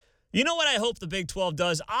You know what I hope the Big 12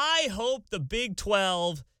 does? I hope the Big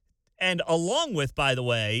 12, and along with, by the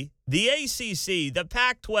way, the ACC, the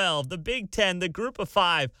Pac-12, the Big 10, the Group of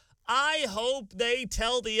Five, I hope they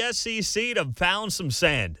tell the SEC to pound some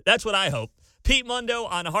sand. That's what I hope. Pete Mundo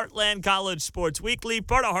on Heartland College Sports Weekly,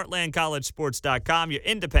 part of heartlandcollegesports.com, your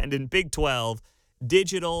independent Big 12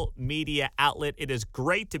 digital media outlet. It is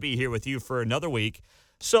great to be here with you for another week.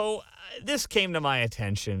 So this came to my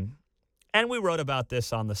attention, and we wrote about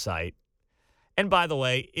this on the site. And by the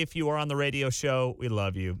way, if you are on the radio show, we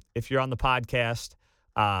love you. If you're on the podcast,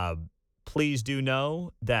 please do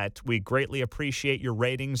know that we greatly appreciate your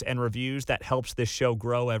ratings and reviews. That helps this show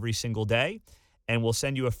grow every single day. And we'll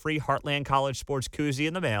send you a free Heartland College Sports koozie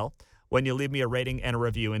in the mail when you leave me a rating and a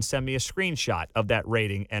review, and send me a screenshot of that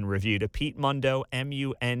rating and review to Pete Mundo,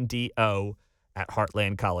 MUNDO, at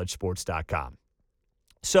heartlandcollegesports.com.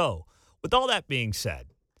 So, with all that being said,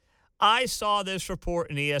 I saw this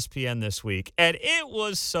report in ESPN this week, and it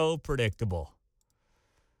was so predictable.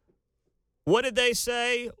 What did they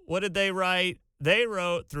say? What did they write? They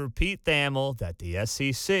wrote through Pete Thamel that the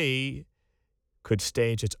SEC could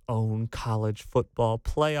stage its own college football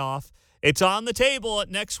playoff. It's on the table at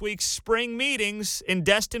next week's spring meetings in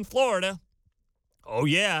Destin, Florida. Oh,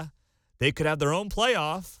 yeah. They could have their own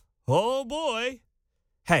playoff. Oh, boy.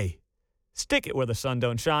 Hey, stick it where the sun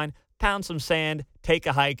don't shine. Pound some sand. Take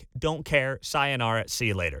a hike. Don't care. Sayonara. See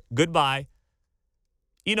you later. Goodbye.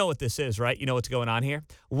 You know what this is, right? You know what's going on here?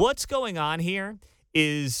 What's going on here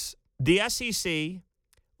is the SEC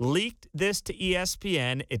leaked this to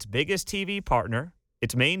ESPN, its biggest TV partner,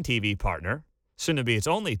 its main TV partner, soon to be its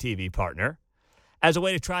only TV partner, as a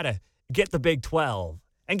way to try to get the Big 12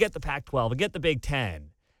 and get the Pac-12 and get the Big 10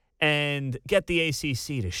 and get the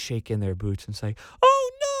ACC to shake in their boots and say,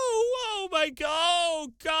 oh, no, oh, my God, oh,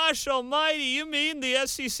 gosh almighty, you mean the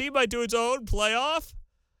SEC might do its own playoff?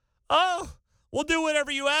 Oh, we'll do whatever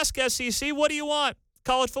you ask, SEC. What do you want?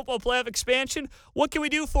 College football playoff expansion? What can we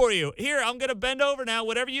do for you? Here, I'm going to bend over now.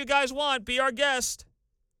 Whatever you guys want, be our guest.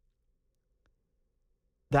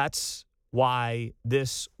 That's why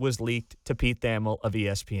this was leaked to Pete Thamel of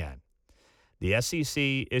ESPN. The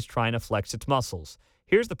SEC is trying to flex its muscles.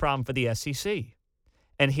 Here's the problem for the SEC.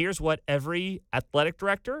 And here's what every athletic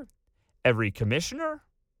director, every commissioner,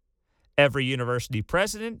 every university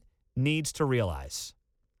president needs to realize.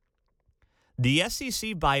 The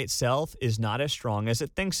SEC by itself is not as strong as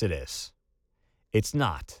it thinks it is. It's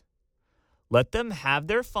not. Let them have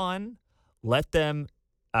their fun. Let them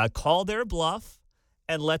call their bluff,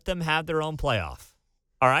 and let them have their own playoff.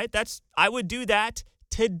 All right? I would do that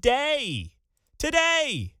today.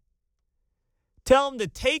 Today. Tell them to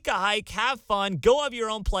take a hike, have fun, go have your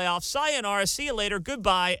own playoff. Sayonara, see you later,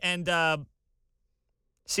 goodbye, and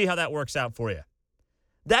see how that works out for you.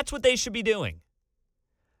 That's what they should be doing.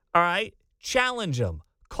 All right? Challenge them.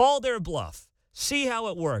 Call their bluff. See how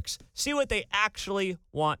it works. See what they actually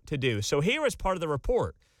want to do. So here is part of the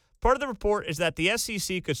report. Part of the report is that the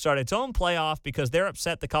SEC could start its own playoff because they're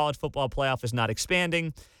upset the college football playoff is not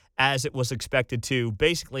expanding as it was expected to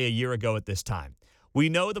basically a year ago at this time. We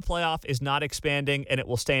know the playoff is not expanding and it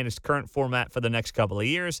will stay in its current format for the next couple of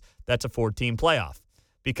years. That's a 14 playoff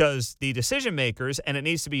because the decision makers, and it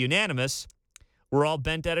needs to be unanimous, were all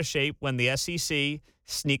bent out of shape when the SEC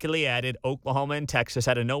sneakily added Oklahoma and Texas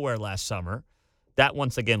out of nowhere last summer. That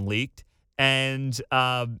once again leaked, and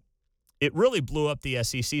it really blew up the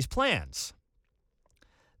SEC's plans.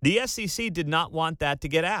 The SEC did not want that to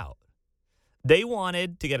get out. They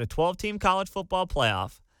wanted to get a 12-team college football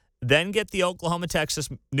playoff, then get the Oklahoma-Texas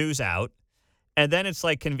news out, and then it's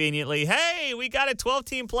like conveniently, hey, we got a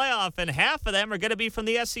 12-team playoff, and half of them are going to be from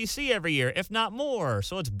the SEC every year, if not more.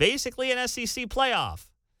 So it's basically an SEC playoff.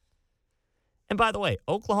 And by the way,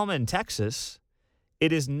 Oklahoma and Texas,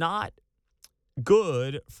 it is not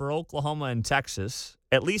good for Oklahoma and Texas,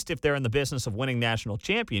 at least if they're in the business of winning national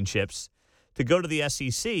championships, to go to the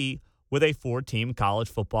SEC with a 4-team college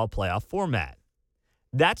football playoff format.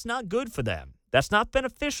 That's not good for them. That's not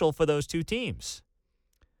beneficial for those two teams.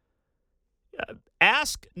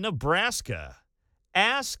 Ask Nebraska.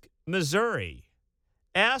 Ask Missouri.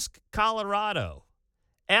 Ask Colorado.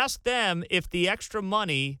 Ask them if the extra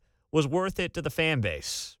money was worth it to the fan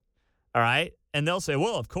base. All right? And they'll say,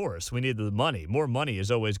 well, of course, we need the money. More money is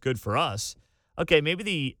always good for us. Okay, maybe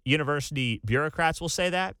the university bureaucrats will say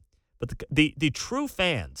that. But the true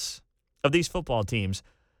fans of these football teams,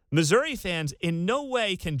 Missouri fans in no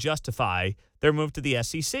way can justify their move to the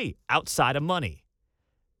SEC outside of money.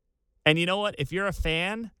 And you know what? If you're a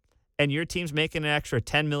fan and your team's making an extra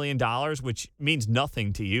 $10 million, which means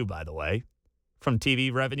nothing to you, by the way, from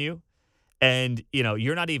TV revenue, And,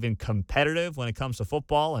 you're not even competitive when it comes to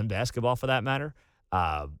football and basketball for that matter,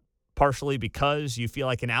 partially because you feel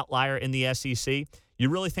like an outlier in the SEC. You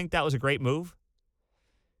really think that was a great move?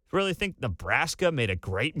 You really think Nebraska made a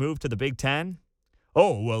great move to the Big Ten?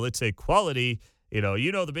 Oh, well, it's a quality,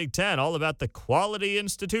 the Big Ten, all about the quality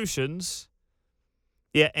institutions.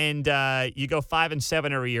 Yeah, and you go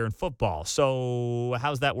 5-7 every year in football. So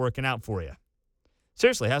how's that working out for you?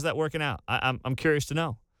 Seriously, how's that working out? I'm curious to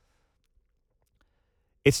know.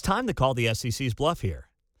 It's time to call the SEC's bluff here.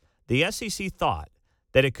 The SEC thought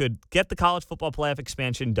that it could get the college football playoff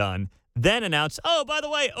expansion done, then announce, oh, by the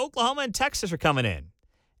way, Oklahoma and Texas are coming in.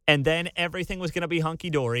 And then everything was going to be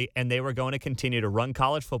hunky-dory, and they were going to continue to run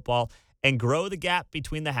college football and grow the gap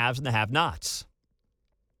between the haves and the have-nots.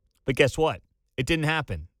 But guess what? It didn't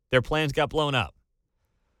happen. Their plans got blown up.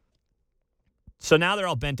 So now they're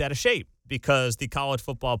all bent out of shape because the college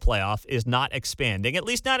football playoff is not expanding, at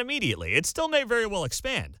least not immediately. It still may very well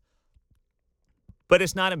expand, but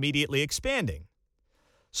it's not immediately expanding.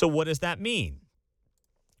 So what does that mean?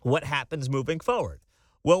 What happens moving forward?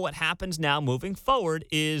 Well, what happens now moving forward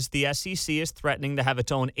is the SEC is threatening to have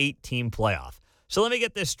its own 8-team playoff. So let me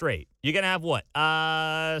get this straight. You're going to have what?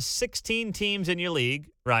 16 teams in your league,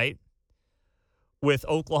 right? With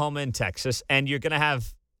Oklahoma and Texas. And you're going to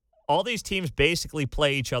have all these teams basically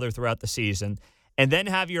play each other throughout the season and then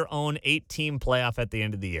have your own 8-team playoff at the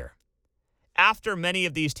end of the year. After many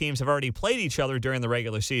of these teams have already played each other during the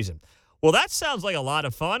regular season. Well, that sounds like a lot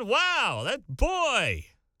of fun. Wow, boy.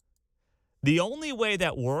 The only way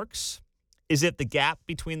that works is if the gap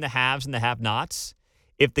between the haves and the have-nots,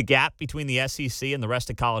 if the gap between the SEC and the rest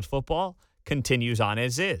of college football continues on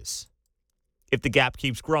as is, if the gap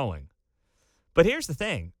keeps growing. But here's the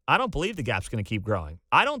thing. I don't believe the gap's going to keep growing.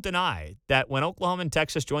 I don't deny that when Oklahoma and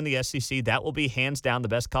Texas join the SEC, that will be hands down the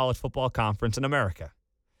best college football conference in America.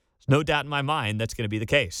 There's no doubt in my mind that's going to be the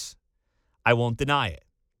case. I won't deny it.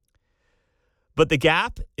 But the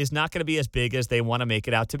gap is not going to be as big as they want to make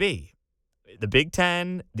it out to be. The Big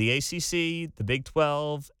Ten, the ACC, the Big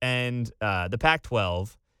 12, and the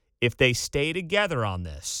Pac-12, if they stay together on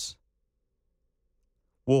this,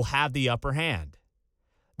 will have the upper hand.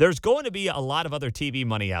 There's going to be a lot of other TV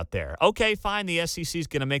money out there. Okay, fine, the SEC is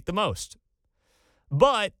going to make the most.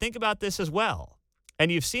 But think about this as well.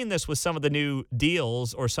 And you've seen this with some of the new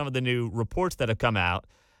deals or some of the new reports that have come out,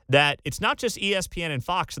 that it's not just ESPN and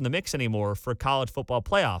Fox in the mix anymore for college football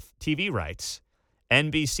playoff TV rights.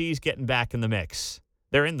 NBC's getting back in the mix.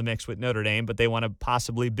 They're in the mix with Notre Dame, but they want to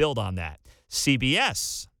possibly build on that.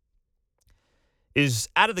 CBS is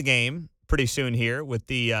out of the game pretty soon here with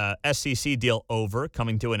the SEC deal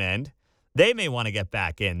coming to an end. They may want to get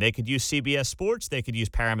back in. They could use CBS Sports. They could use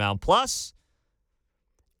Paramount Plus.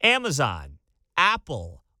 Amazon,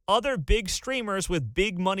 Apple, other big streamers with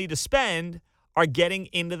big money to spend are getting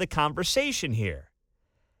into the conversation here.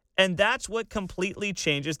 And that's what completely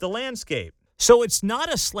changes the landscape. So it's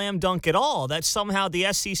not a slam dunk at all that somehow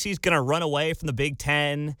the SEC is going to run away from the Big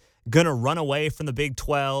Ten, going to run away from the Big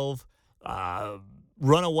 12,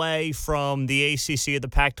 run away from the ACC or the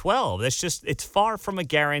Pac-12. It's far from a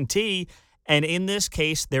guarantee. And in this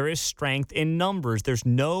case, there is strength in numbers. There's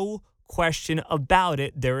no question about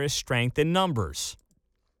it. There is strength in numbers.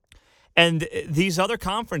 And these other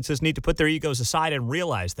conferences need to put their egos aside and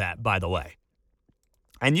realize that, by the way.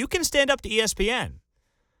 And you can stand up to ESPN.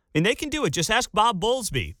 I mean, they can do it. Just ask Bob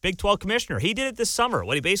Bowlesby, Big 12 commissioner. He did it this summer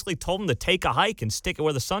when he basically told them to take a hike and stick it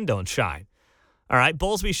where the sun don't shine. All right,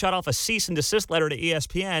 Bowlesby shut off a cease and desist letter to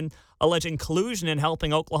ESPN alleging collusion in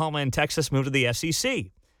helping Oklahoma and Texas move to the SEC.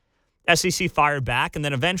 SEC fired back, and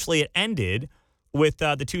then eventually it ended with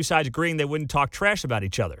the two sides agreeing they wouldn't talk trash about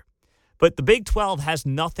each other. But the Big 12 has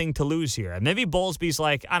nothing to lose here. And maybe Bowlesby's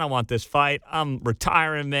like, I don't want this fight. I'm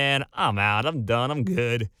retiring, man. I'm out. I'm done. I'm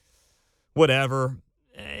good. Whatever.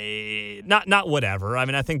 Not whatever. I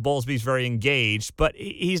mean, I think Bowlesby's very engaged, but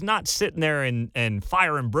he's not sitting there and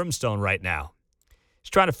fire and brimstone right now.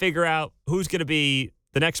 He's trying to figure out who's going to be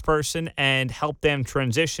the next person and help them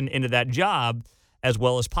transition into that job as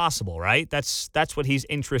well as possible, right? That's what he's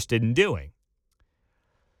interested in doing.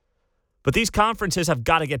 But these conferences have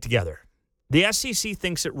got to get together. The SEC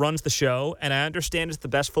thinks it runs the show, and I understand it's the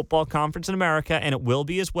best football conference in America, and it will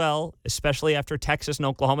be as well, especially after Texas and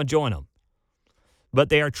Oklahoma join them. But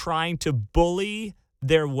they are trying to bully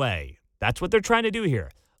their way. That's what they're trying to do here.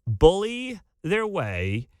 Bully their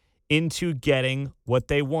way into getting what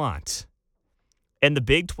they want. And the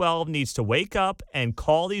Big 12 needs to wake up and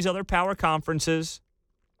call these other power conferences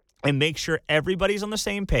and make sure everybody's on the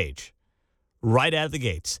same page right out of the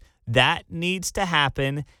gates. That needs to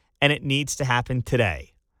happen, and it needs to happen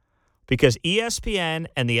today. because ESPN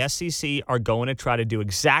and the SEC are going to try to do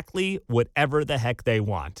exactly whatever the heck they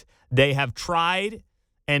want. They have tried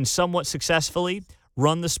and somewhat successfully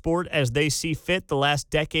run the sport as they see fit the last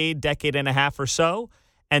decade and a half or so,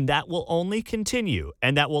 and that will only continue,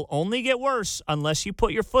 and that will only get worse unless you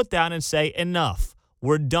put your foot down and say, enough,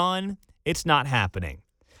 we're done, it's not happening.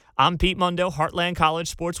 I'm Pete Mundo, Heartland College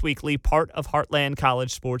Sports Weekly, part of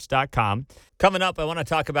HeartlandCollegeSports.com. Coming up, I want to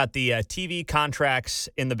talk about the TV contracts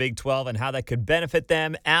in the Big 12 and how that could benefit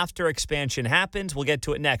them after expansion happens. We'll get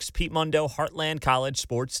to it next. Pete Mundo,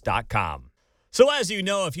 HeartlandCollegeSports.com. So as you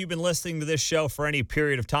know, if you've been listening to this show for any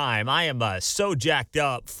period of time, I am so jacked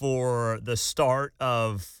up for the start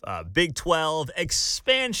of Big 12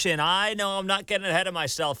 expansion. I know I'm not getting ahead of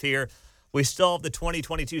myself here. We still have the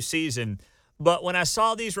 2022 season. But when I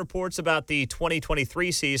saw these reports about the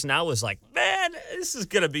 2023 season, I was like, man, this is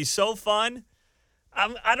going to be so fun.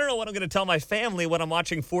 I don't know what I'm going to tell my family when I'm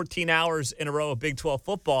watching 14 hours in a row of Big 12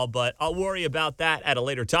 football, but I'll worry about that at a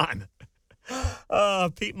later time.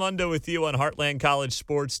 Pete Mundo with you on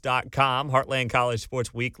HeartlandCollegeSports.com. Heartland College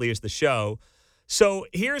Sports Weekly is the show. So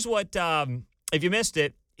here's what, if you missed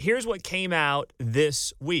it, here's what came out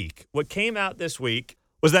this week. What came out this week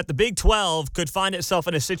was that the Big 12 could find itself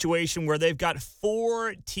in a situation where they've got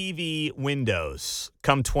 4 TV windows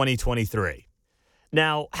come 2023.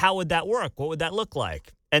 Now, how would that work? What would that look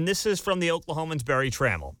like? And this is from the Oklahoman's Barry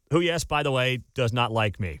Trammell, who, yes, by the way, does not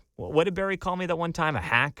like me. What did Barry call me that one time? A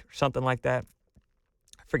hack or something like that?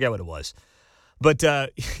 I forget what it was. But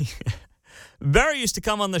Barry used to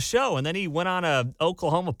come on the show, and then he went on a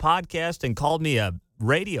Oklahoma podcast and called me a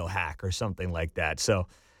radio hack or something like that. So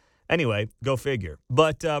anyway, go figure.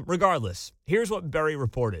 But regardless, here's what Barry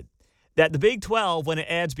reported. That the Big 12, when it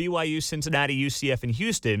adds BYU, Cincinnati, UCF, and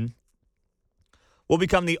Houston, will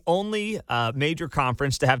become the only major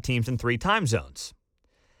conference to have teams in 3 time zones.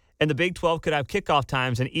 And the Big 12 could have kickoff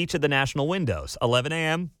times in each of the national windows, 11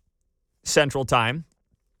 a.m. Central Time,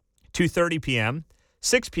 2:30 p.m.,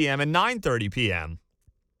 6 p.m., and 9:30 p.m.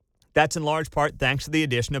 That's in large part thanks to the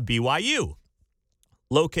addition of BYU,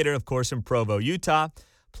 located, of course, in Provo, Utah,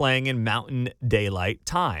 playing in Mountain Daylight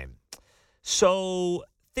Time. So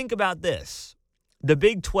think about this. The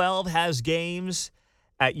Big 12 has games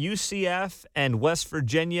at UCF and West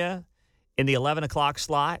Virginia in the 11 o'clock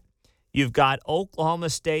slot. You've got Oklahoma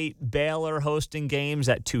State, Baylor hosting games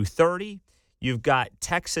at 2:30. You've got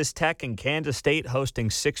Texas Tech and Kansas State hosting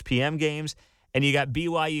 6 p.m. games. And you got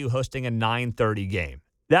BYU hosting a 9:30 game.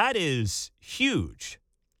 That is huge.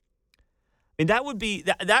 I mean, that would be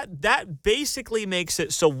that basically makes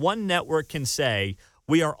it so one network can say,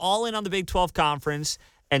 we are all in on the Big 12 conference,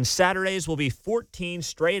 and Saturdays will be 14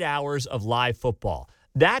 straight hours of live football.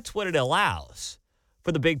 That's what it allows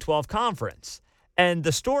for the Big 12 conference. And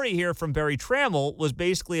the story here from Barry Trammell was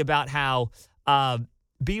basically about how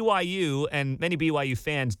BYU and many BYU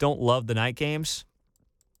fans don't love the night games.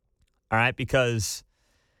 All right, because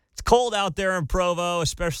it's cold out there in Provo,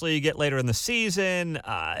 especially you get later in the season.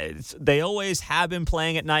 They always have been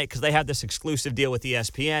playing at night because they have this exclusive deal with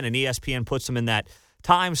ESPN, and ESPN puts them in that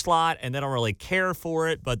time slot, and they don't really care for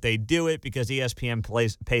it, but they do it because ESPN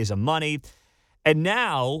pays them money. And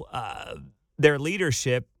now their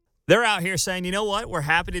leadership, they're out here saying, you know what, we're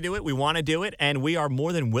happy to do it, we want to do it, and we are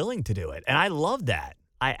more than willing to do it. And I love that.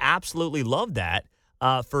 I absolutely love that.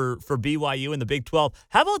 For BYU and the Big 12.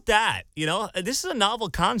 How about that? You know, this is a novel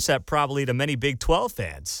concept probably to many Big 12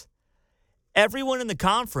 fans. Everyone in the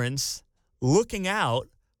conference looking out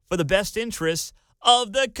for the best interests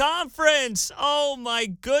of the conference. Oh, my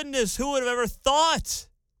goodness. Who would have ever thought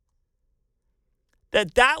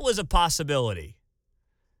that was a possibility?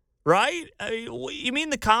 Right? I mean, you mean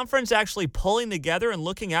the conference actually pulling together and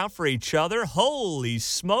looking out for each other? Holy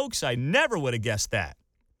smokes, I never would have guessed that.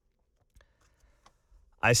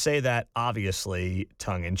 I say that obviously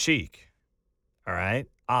tongue-in-cheek, all right?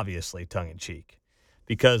 Obviously tongue-in-cheek,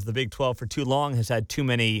 because the Big 12 for too long has had too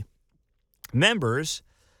many members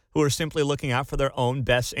who are simply looking out for their own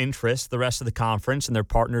best interests, the rest of the conference, and their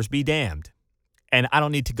partners be damned. And I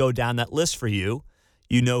don't need to go down that list for you.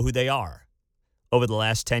 You know who they are over the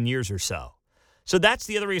last 10 years or so. So that's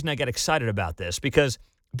the other reason I get excited about this, because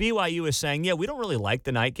BYU is saying, yeah, we don't really like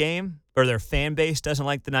the night game, or their fan base doesn't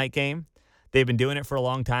like the night game. They've been doing it for a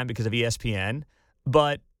long time because of ESPN,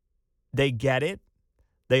 but they get it,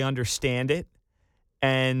 they understand it,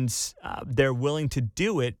 and they're willing to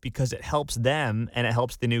do it because it helps them and it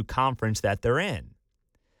helps the new conference that they're in.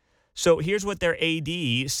 So here's what their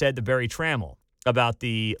AD said to Barry Trammell about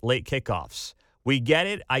the late kickoffs. We get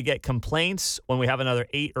it. I get complaints when we have another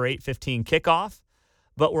 8 or 8:15 kickoff,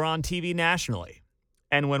 but we're on TV nationally.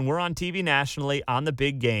 And when we're on TV nationally on the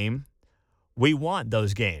big game, We want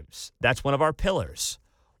those games. That's one of our pillars.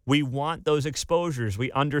 We want those exposures.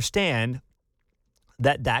 We understand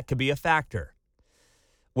that that could be a factor.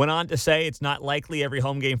 Went on to say it's not likely every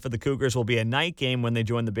home game for the Cougars will be a night game when they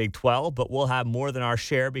join the Big 12, but we'll have more than our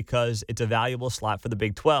share because it's a valuable slot for the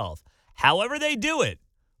Big 12. However they do it,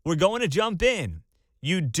 we're going to jump in.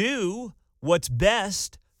 You do what's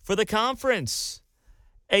best for the conference.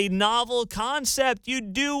 A novel concept. You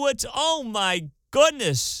do what's, oh my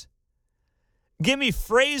goodness. Give me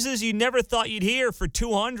phrases you never thought you'd hear for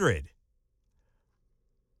 200.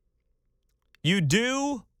 You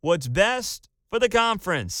do what's best for the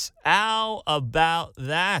conference. How about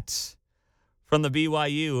that? From the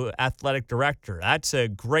BYU athletic director. That's a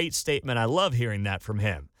great statement. I love hearing that from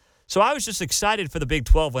him. So I was just excited for the Big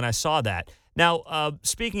 12 when I saw that. Now,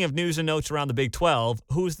 speaking of news and notes around the Big 12,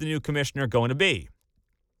 who's the new commissioner going to be?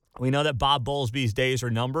 We know that Bob Bowlesby's days are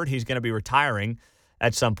numbered. He's going to be retiring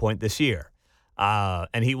at some point this year.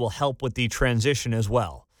 And he will help with the transition as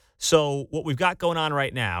well. So what we've got going on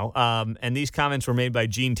right now, and these comments were made by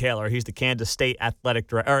Gene Taylor. He's the Kansas State athletic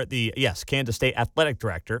Kansas State athletic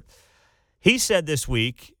director. He said this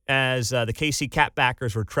week, as the KC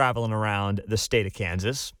Catbackers were traveling around the state of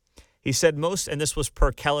Kansas, he said and this was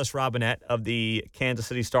per Kellis Robinette of the Kansas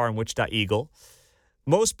City Star and Wichita Eagle,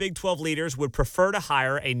 most Big 12 leaders would prefer to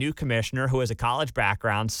hire a new commissioner who has a college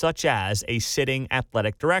background, such as a sitting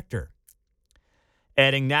athletic director.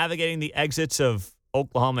 Adding navigating the exits of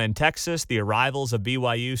Oklahoma and Texas, the arrivals of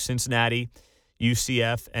BYU, Cincinnati,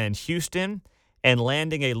 UCF, and Houston, and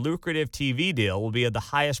landing a lucrative TV deal will be of the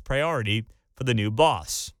highest priority for the new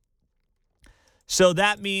boss. So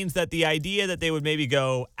that means that the idea that they would maybe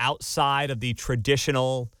go outside of the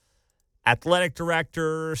traditional athletic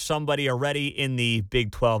director, somebody already in the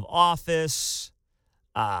Big 12 office,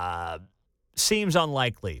 seems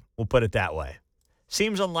unlikely. We'll put it that way.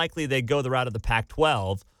 Seems unlikely they go the route of the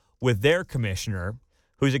Pac-12 with their commissioner,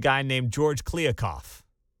 who's a guy named George Kliavkoff.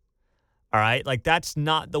 All right? Like, that's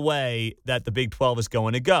not the way that the Big 12 is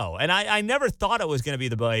going to go. And I never thought it was going to be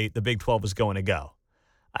the way the Big 12 was going to go.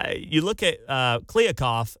 You look at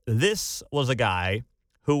Kliavkoff, this was a guy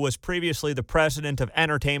who was previously the president of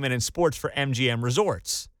entertainment and sports for MGM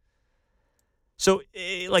Resorts. So,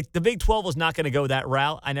 the Big 12 was not going to go that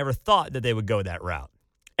route. I never thought that they would go that route.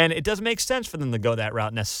 And it doesn't make sense for them to go that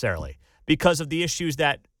route necessarily because of the issues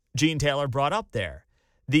that Gene Taylor brought up there.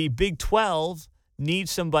 The Big 12 needs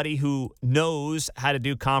somebody who knows how to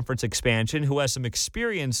do conference expansion, who has some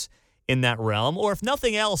experience in that realm, or if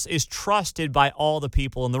nothing else, is trusted by all the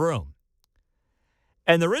people in the room.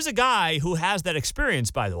 And there is a guy who has that experience,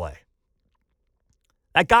 by the way.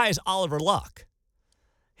 That guy is Oliver Luck.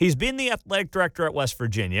 He's been the athletic director at West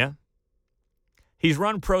Virginia. He's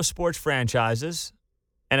run pro sports franchises,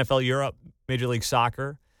 NFL Europe, Major League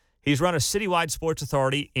Soccer. He's run a citywide sports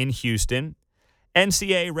authority in Houston,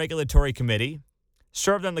 NCAA regulatory committee,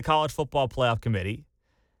 served on the college football playoff committee,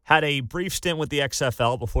 had a brief stint with the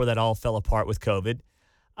XFL before that all fell apart with COVID,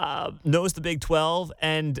 knows the Big 12,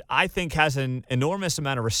 and I think has an enormous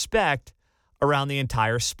amount of respect around the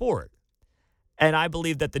entire sport. And I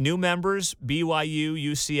believe that the new members, BYU,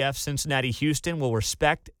 UCF, Cincinnati, Houston, will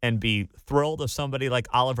respect and be thrilled if somebody like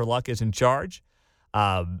Oliver Luck is in charge.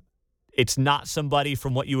 It's not somebody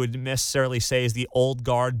from what you would necessarily say is the old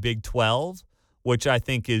guard Big 12, which I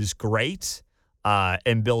think is great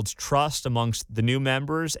and builds trust amongst the new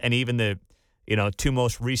members and even the two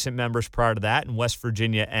most recent members prior to that in West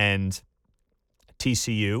Virginia and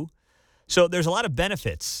TCU. So there's a lot of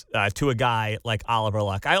benefits to a guy like Oliver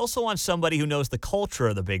Luck. I also want somebody who knows the culture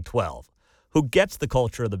of the Big 12, who gets the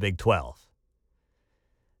culture of the Big 12.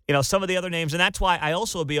 Some of the other names, and that's why I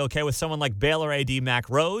also would be okay with someone like Baylor AD Mack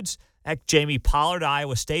Rhodes, Jamie Pollard,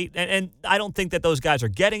 Iowa State, and I don't think that those guys are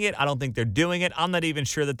getting it. I don't think they're doing it. I'm not even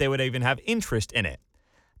sure that they would even have interest in it.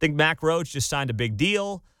 I think Mack Rhodes just signed a big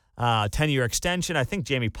deal, 10-year extension. I think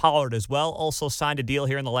Jamie Pollard as well also signed a deal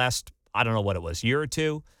here in the last, I don't know what it was, year or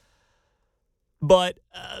two. But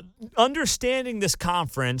understanding this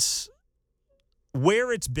conference,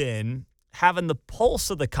 where it's been, having the pulse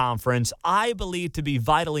of the conference, I believe to be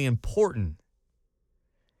vitally important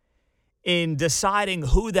in deciding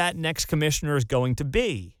who that next commissioner is going to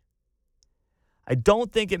be. I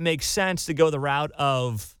don't think it makes sense to go the route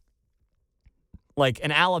of like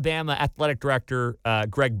an Alabama athletic director,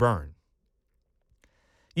 Greg Byrne.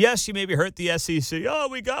 Yes, you maybe hurt the SEC. Oh,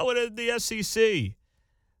 we got one at the SEC.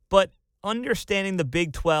 But understanding the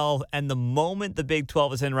Big 12 and the moment the Big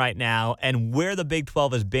 12 is in right now and where the Big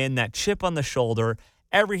 12 has been, that chip on the shoulder,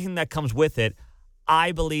 everything that comes with it,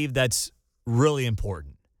 I believe that's really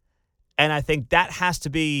important. And I think that has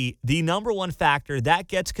to be the number one factor that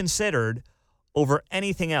gets considered over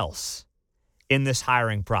anything else in this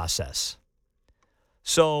hiring process.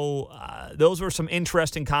 So those were some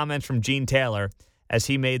interesting comments from Gene Taylor as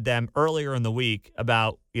he made them earlier in the week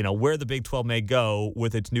about, where the Big 12 may go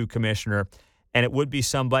with its new commissioner. And it would be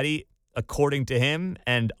somebody, according to him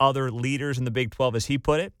and other leaders in the Big 12, as he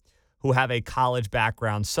put it, who have a college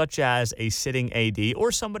background, such as a sitting AD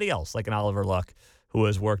or somebody else like an Oliver Luck who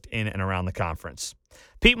has worked in and around the conference.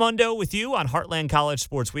 Pete Mundo with you on Heartland College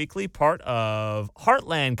Sports Weekly, part of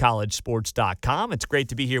heartlandcollegesports.com. It's great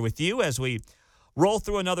to be here with you as we roll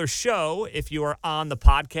through another show. If you are on the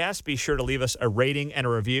podcast, be sure to leave us a rating and a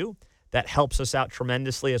review. That helps us out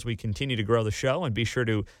tremendously as we continue to grow the show. And be sure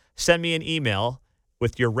to send me an email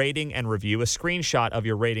with your rating and review, a screenshot of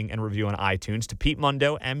your rating and review on iTunes to Pete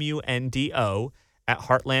Mundo, MUNDO, at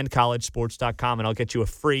heartlandcollegesports.com, and I'll get you a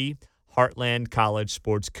free Heartland College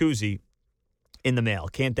Sports koozie in the mail.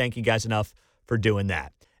 Can't thank you guys enough for doing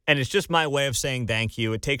that. And it's just my way of saying thank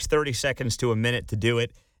you. It takes 30 seconds to a minute to do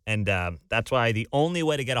it. And that's why the only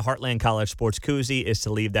way to get a Heartland College Sports koozie is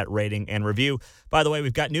to leave that rating and review. By the way,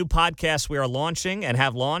 we've got new podcasts we are launching and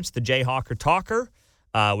have launched, the Jayhawker Talker.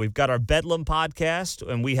 We've got our Bedlam podcast,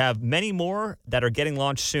 and we have many more that are getting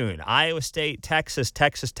launched soon. Iowa State, Texas,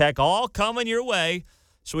 Texas Tech, all coming your way.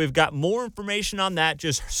 So we've got more information on that.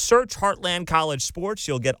 Just search Heartland College Sports.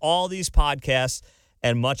 You'll get all these podcasts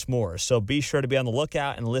and much more. So be sure to be on the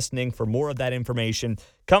lookout and listening for more of that information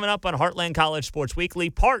coming up on Heartland College Sports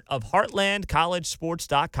Weekly, part of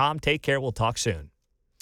heartlandcollegesports.com. Take care. We'll talk soon.